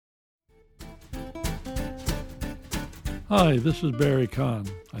Hi, this is Barry Kahn.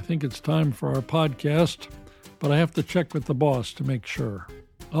 I think it's time for our podcast, but I have to check with the boss to make sure.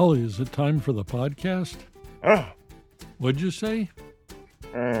 Ollie, is it time for the podcast? What'd you say?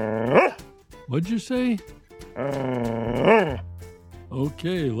 What'd you say?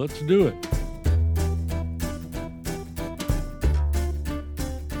 Okay, let's do it.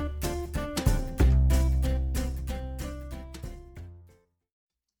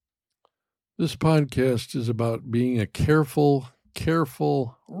 This podcast is about being a careful,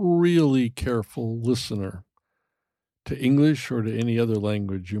 really careful listener to English or to any other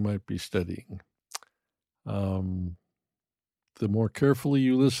language you might be studying. The more carefully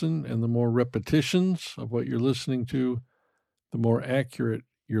you listen and the more repetitions of what you're listening to, the more accurate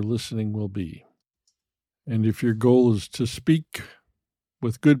your listening will be. And if your goal is to speak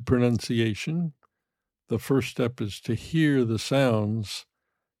with good pronunciation, the first step is to hear the sounds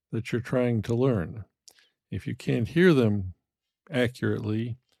that you're trying to learn. If you can't hear them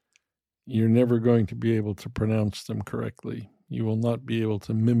accurately, you're never going to be able to pronounce them correctly. You will not be able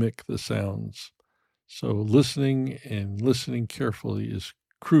to mimic the sounds. So listening and listening carefully is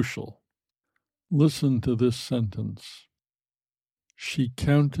crucial. Listen to this sentence. She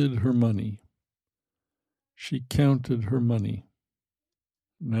counted her money. She counted her money.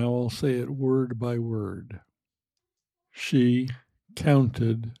 Now I'll say it word by word. She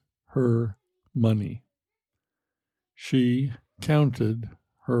counted her money. She counted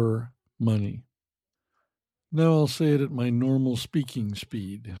her money. Now I'll say it at my normal speaking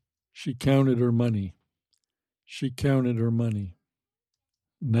speed. She counted her money. She counted her money.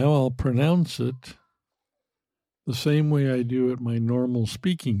 Now I'll pronounce it the same way I do at my normal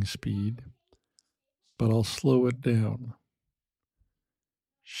speaking speed, but I'll slow it down.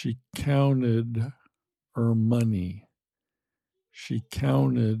 She counted her money. She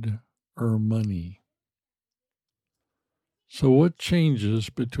counted her money. So what changes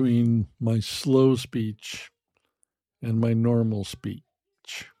between my slow speech and my normal speech?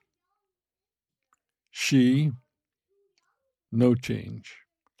 She, no change.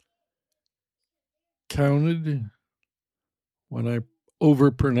 Counted, when I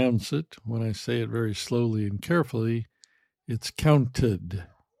overpronounce it, when I say it very slowly and carefully, it's counted,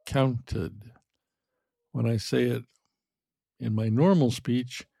 counted. When I say it in my normal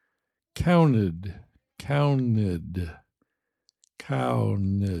speech, counted, counted,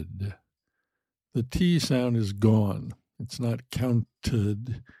 counted. The T sound is gone. It's not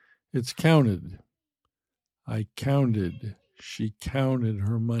counted, it's counted. I counted. She counted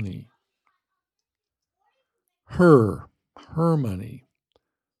her money. Her money.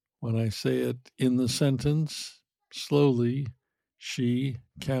 When I say it in the sentence, slowly, she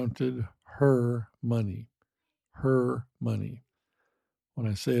counted her money. Her money. When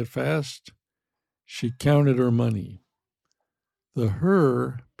I say it fast, she counted her money. The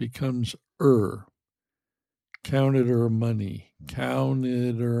her becomes Counted her money.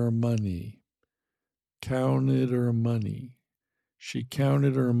 Counted her money. Counted her money. She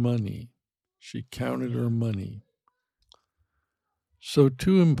counted her money. She counted her money. So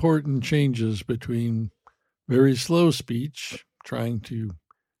two important changes between very slow speech, trying to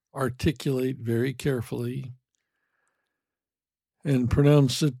articulate very carefully and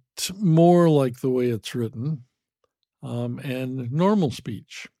pronounce it more like the way it's written, and normal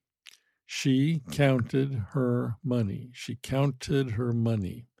speech. She counted her money. She counted her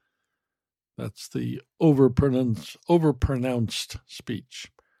money. That's the overpronounced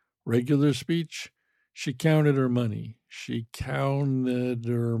speech. Regular speech, she counted her money. She counted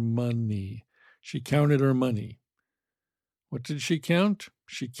her money. She counted her money. What did she count?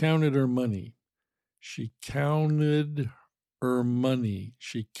 She counted her money. She counted her money.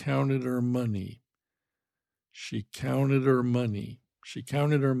 She counted her money. She counted her money. She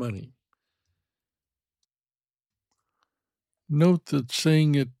counted her money. Note that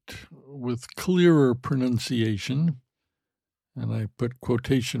saying it with clearer pronunciation, and I put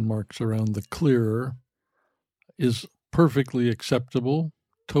quotation marks around the clearer, is perfectly acceptable,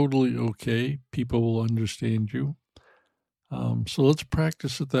 totally okay. People will understand you. So let's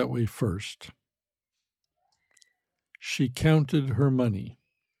practice it that way first. She counted her money.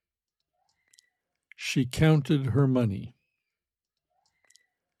 She counted her money.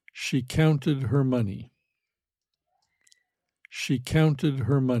 She counted her money. She counted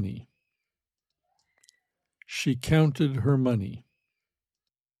her money. She counted her money.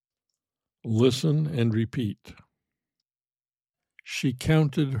 Listen and repeat. She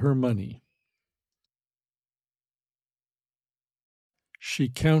counted her money. She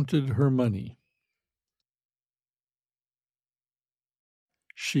counted her money.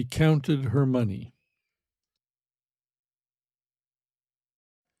 She counted her money.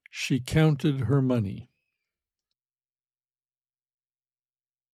 She counted her money.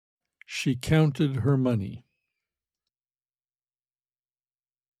 She counted her money.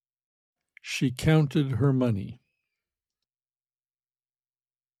 She counted her money.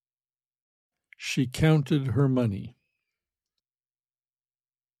 She counted her money.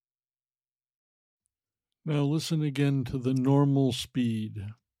 Now listen again to the normal speed.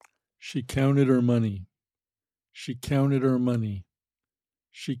 She counted her money. She counted her money.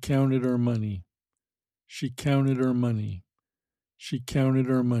 She counted her money. She counted her money. She counted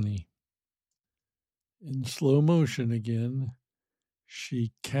her money. In slow motion again.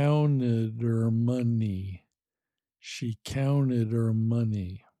 She counted her money. She counted her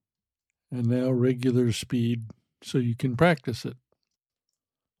money. And now regular speed so you can practice it.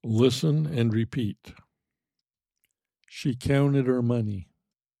 Listen and repeat. She counted her money.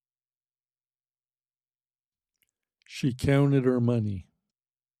 She counted her money.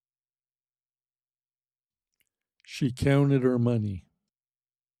 She counted her money.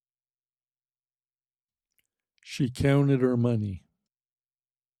 She counted her money.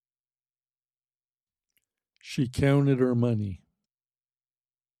 She counted her money.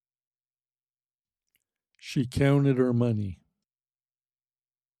 She counted her money.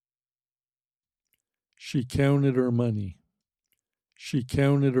 She counted her money. She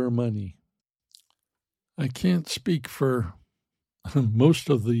counted her money. I can't speak for most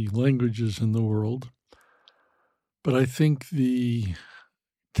of the languages in the world, but I think the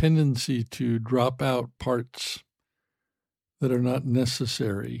tendency to drop out parts that are not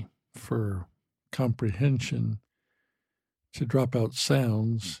necessary for comprehension, to drop out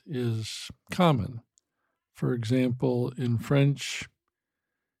sounds, is common. For example, in French,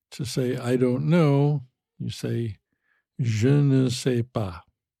 to say I don't know, you say je ne sais pas.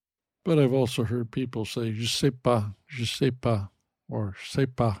 But I've also heard people say je sais pas, or sais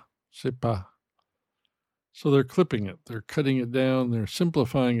pas. So they're clipping it, they're cutting it down, they're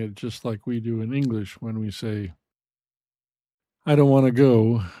simplifying it just like we do in English when we say I don't want to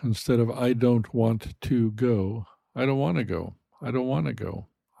go instead of I don't want to go. I don't want to go. I don't want to go.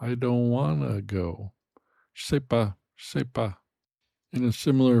 I don't want to go. Sais pas. In a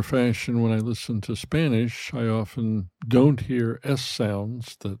similar fashion, when I listen to Spanish, I often don't hear S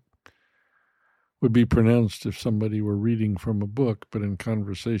sounds that would be pronounced if somebody were reading from a book, but in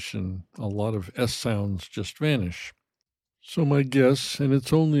conversation, a lot of S sounds just vanish. So my guess, and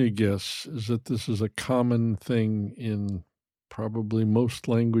it's only a guess, is that this is a common thing in probably most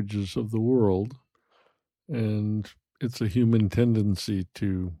languages of the world, and it's a human tendency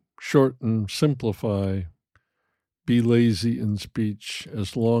to shorten, simplify, be lazy in speech.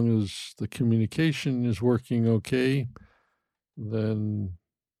 As long as the communication is working okay, then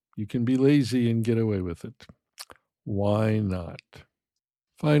you can be lazy and get away with it. Why not?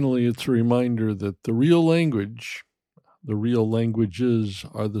 Finally, it's a reminder that the real languages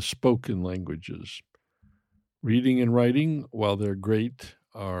are the spoken languages. Reading and writing, while they're great,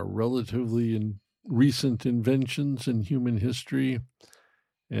 are relatively recent inventions in human history,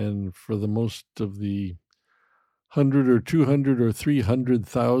 and for the most of the 100 or 200 or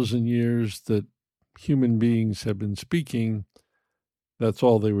 300,000 years that human beings have been speaking, that's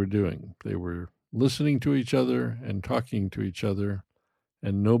all they were doing. They were listening to each other and talking to each other,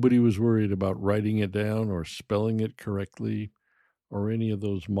 and nobody was worried about writing it down or spelling it correctly or any of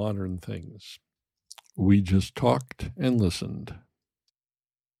those modern things. We just talked and listened.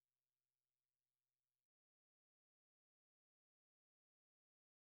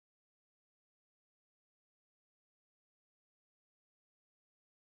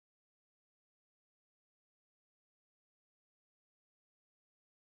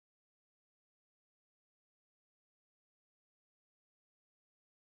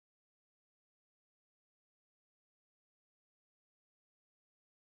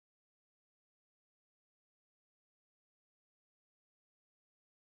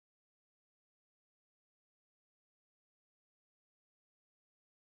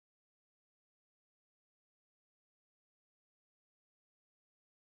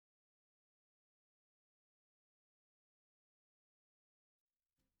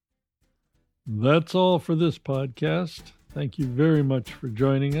 That's all for this podcast. Thank you very much for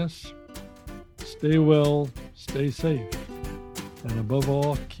joining us. Stay well, stay safe, and above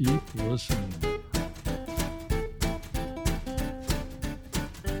all, keep listening.